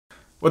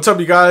What's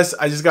up, you guys?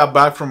 I just got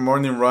back from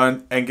morning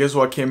run, and guess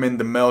what came in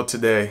the mail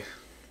today?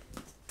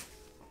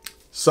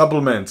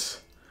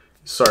 Supplements.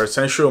 Sorry,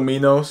 essential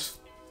aminos.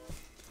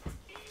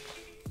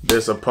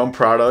 There's a pump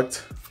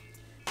product.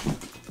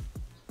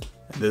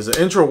 There's an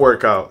intro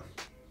workout.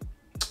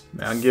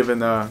 Man,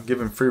 I'm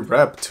giving free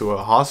rep to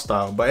a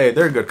hostile, but hey,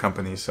 they're a good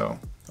company, so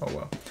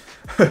oh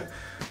well.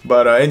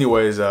 But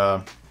anyways,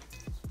 I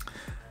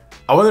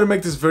wanted to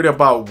make this video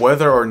about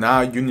whether or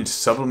not you need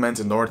supplements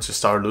in order to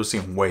start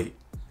losing weight.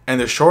 And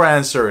the short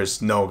answer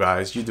is no,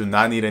 guys. You do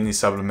not need any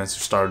supplements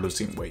to start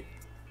losing weight.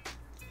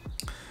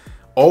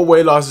 All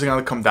weight loss is going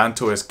to come down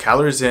to is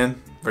calories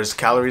in versus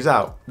calories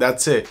out.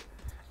 That's it.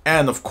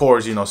 And of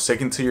course,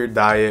 sticking to your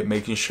diet,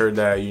 making sure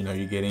that,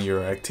 you're getting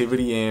your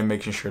activity in,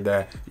 making sure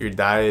that your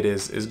diet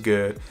is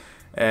good.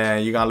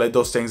 And you're going to let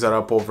those things add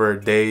up over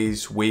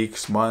days,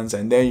 weeks, months,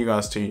 and then you're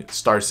going to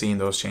start seeing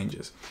those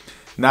changes.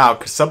 Now,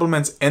 could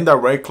supplements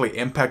indirectly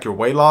impact your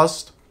weight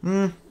loss?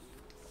 I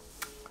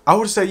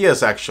would say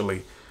yes,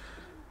 actually.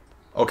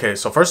 Okay,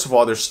 so first of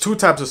all, there's two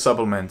types of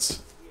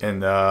supplements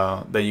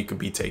that you could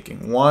be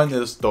taking. One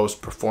is those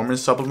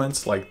performance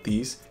supplements like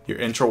these, your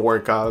intro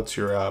workouts,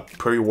 your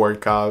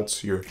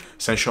pre-workouts, your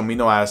essential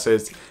amino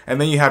acids,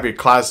 and then you have your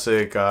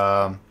classic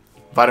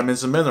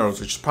vitamins and minerals,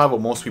 which is probably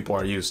what most people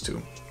are used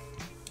to.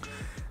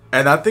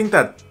 And I think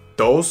that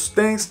those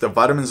things, the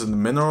vitamins and the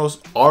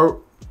minerals, are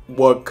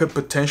what could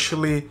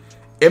potentially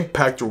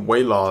impact your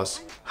weight loss.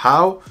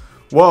 How?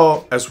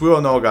 Well, as we all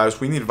know, guys,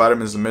 we need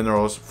vitamins and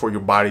minerals for your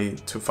body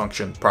to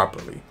function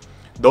properly.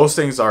 Those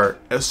things are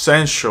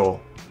essential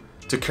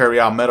to carry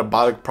out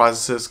metabolic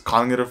processes,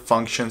 cognitive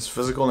functions,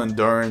 physical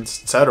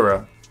endurance,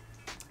 etc.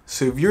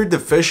 So if you're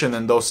deficient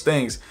in those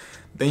things,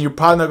 then you're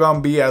probably not going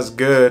to be as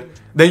good.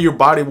 Then your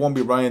body won't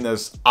be running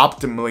as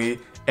optimally,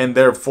 and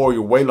therefore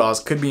your weight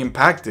loss could be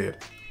impacted.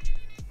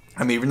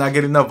 I mean, if you're not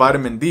getting enough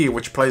vitamin D,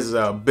 which plays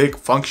a big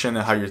function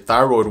in how your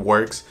thyroid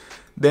works,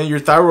 then your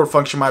thyroid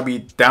function might be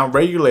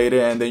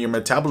down-regulated, and then your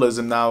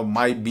metabolism now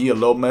might be a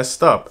little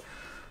messed up.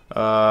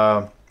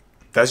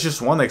 That's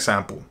just one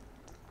example.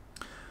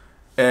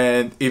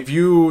 And if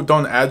you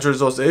don't address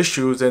those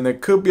issues, then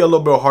it could be a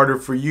little bit harder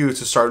for you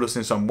to start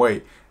losing some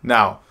weight.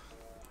 Now,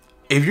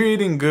 if you're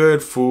eating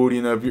good food,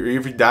 if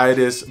your diet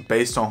is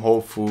based on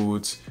whole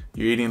foods,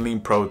 you're eating lean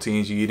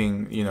proteins, you're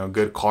eating,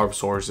 good carb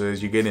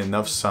sources, you're getting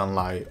enough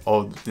sunlight,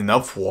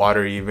 enough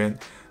water even,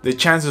 the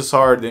chances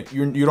are that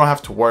you don't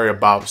have to worry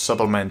about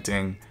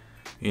supplementing,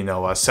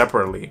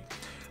 separately.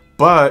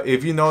 But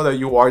if you know that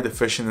you are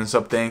deficient in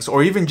some things,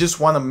 or even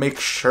just want to make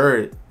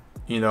sure,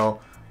 you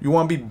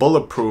want to be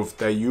bulletproof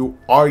that you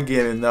are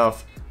getting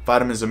enough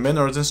vitamins and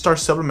minerals, and start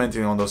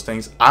supplementing on those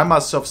things. I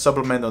myself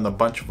supplement on a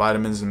bunch of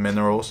vitamins and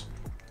minerals.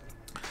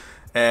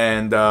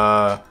 And,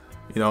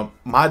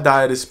 my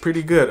diet is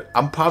pretty good.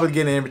 I'm probably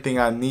getting everything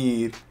I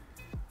need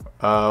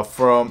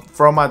from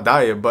my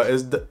diet, but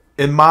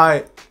in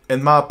my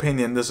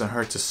opinion, it doesn't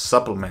hurt to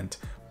supplement.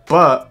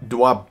 But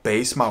do I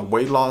base my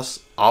weight loss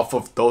off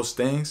of those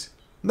things?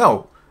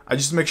 No. I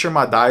just make sure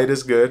my diet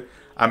is good.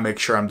 I make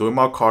sure I'm doing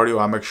my cardio.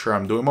 I make sure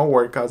I'm doing my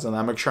workouts, and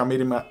I make sure I'm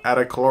eating at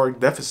a caloric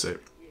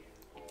deficit.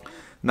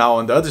 Now,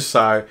 on the other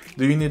side,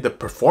 do you need the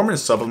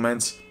performance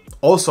supplements?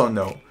 Also,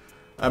 no.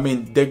 I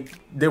mean,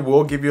 they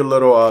will give you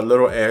a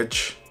little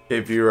edge.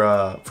 If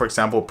you're, for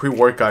example,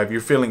 pre-workout, if you're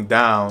feeling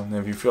down,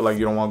 if you feel like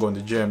you don't want to go in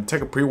the gym,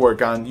 take a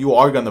pre-workout, and you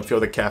are going to feel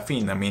the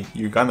caffeine. I mean,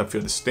 you're going to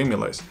feel the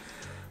stimulus.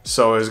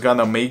 So it's going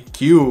to make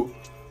you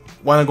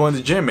want to go in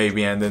the gym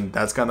maybe, and then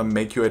that's going to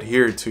make you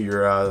adhere to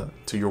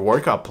your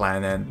workout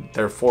plan, and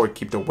therefore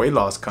keep the weight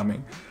loss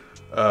coming.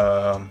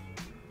 But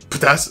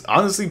that's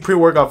honestly,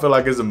 pre-workout, I feel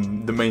like is the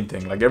main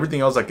thing. Like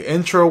everything else, like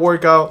intro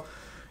workout,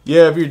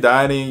 yeah, if you're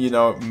dieting,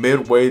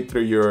 midway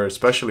through your,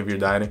 especially if you're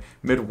dieting,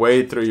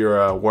 midway through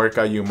your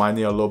workout, you might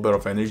need a little bit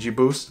of energy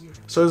boost.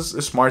 So it's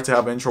smart to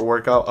have an intro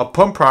workout. A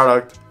pump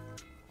product,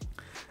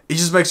 it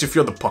just makes you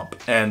feel the pump,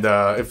 and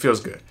it feels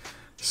good.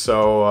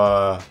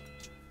 So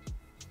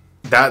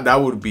that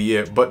would be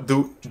it. But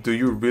do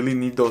you really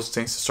need those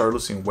things to start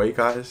losing weight,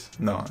 guys?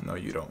 No,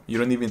 you don't. You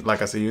don't even,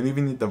 like I said, you don't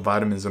even need the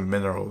vitamins and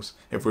minerals,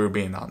 if we're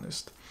being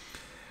honest.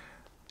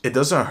 It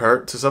doesn't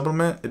hurt to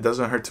supplement. It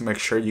doesn't hurt to make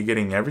sure you're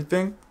getting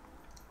everything.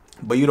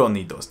 But you don't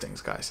need those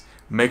things, guys.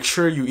 Make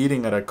sure you're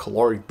eating at a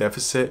caloric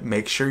deficit.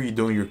 Make sure you're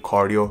doing your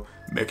cardio.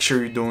 Make sure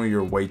you're doing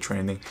your weight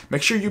training.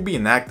 Make sure you're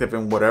being active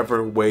in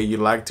whatever way you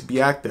like to be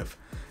active.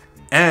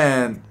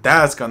 And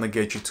that's going to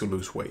get you to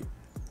lose weight.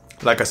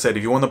 Like I said,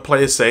 if you want to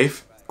play it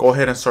safe, go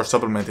ahead and start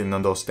supplementing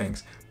on those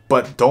things.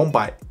 But don't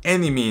by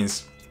any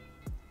means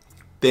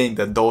think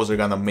that those are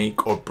going to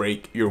make or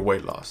break your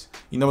weight loss.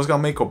 You know what's going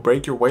to make or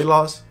break your weight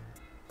loss?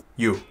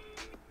 Your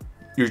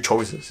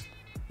choices.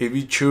 If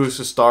you choose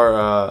to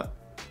start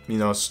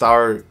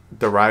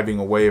deriving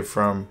away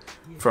from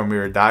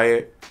your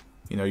diet,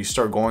 you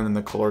start going in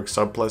the caloric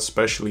surplus,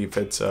 especially if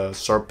it's a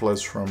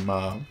surplus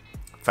from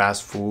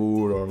fast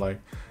food, or like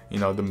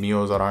the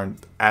meals that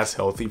aren't as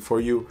healthy for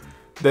you,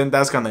 then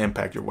that's gonna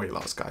impact your weight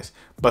loss, guys.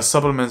 But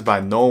supplements by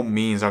no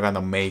means are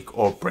gonna make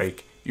or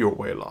break your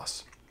weight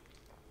loss.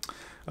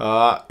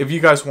 If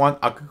you guys want,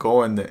 I could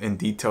go in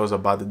details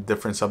about the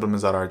different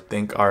supplements that I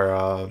think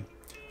are.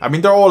 I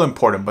mean, they're all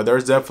important, but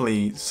there's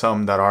definitely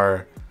some that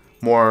are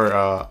more,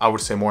 I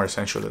would say, more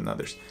essential than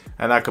others.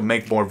 And I could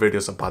make more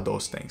videos about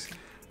those things.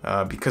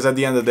 Because at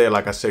the end of the day,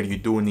 like I said, you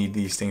do need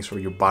these things for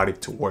your body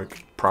to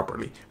work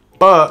properly.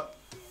 But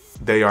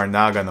they are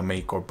not going to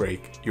make or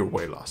break your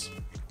weight loss.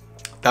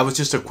 That was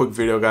just a quick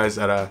video, guys,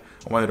 that I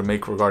wanted to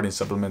make regarding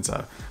supplements.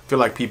 I feel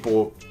like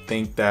people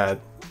think that,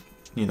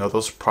 you know,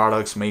 those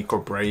products make or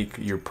break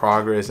your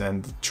progress,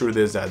 and the truth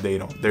is that they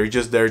don't. They're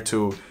just there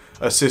to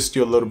assist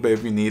you a little bit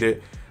if you need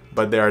it,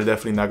 but they are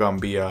definitely not gonna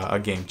be a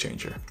game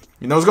changer.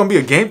 You know, it's gonna be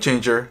a game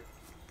changer.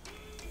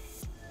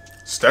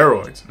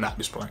 Steroids. Nah,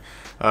 just playing.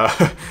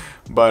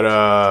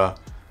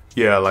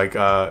 Yeah, like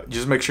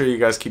just make sure you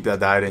guys keep that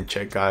diet in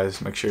check,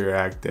 guys. Make sure you're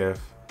active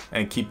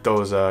and keep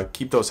those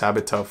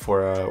habits up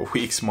for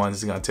weeks, months.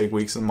 It's gonna take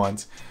weeks and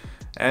months,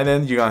 and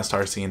then you're gonna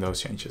start seeing those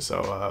changes.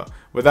 So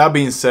with that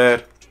being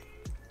said,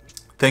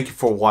 thank you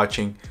for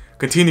watching.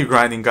 Continue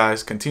grinding,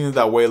 guys. Continue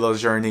that weight loss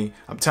journey.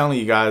 I'm telling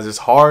you guys, it's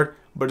hard,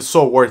 but it's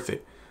so worth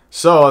it.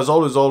 So as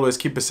always,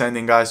 keep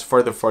ascending, guys.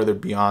 Further,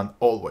 beyond,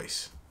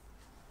 always.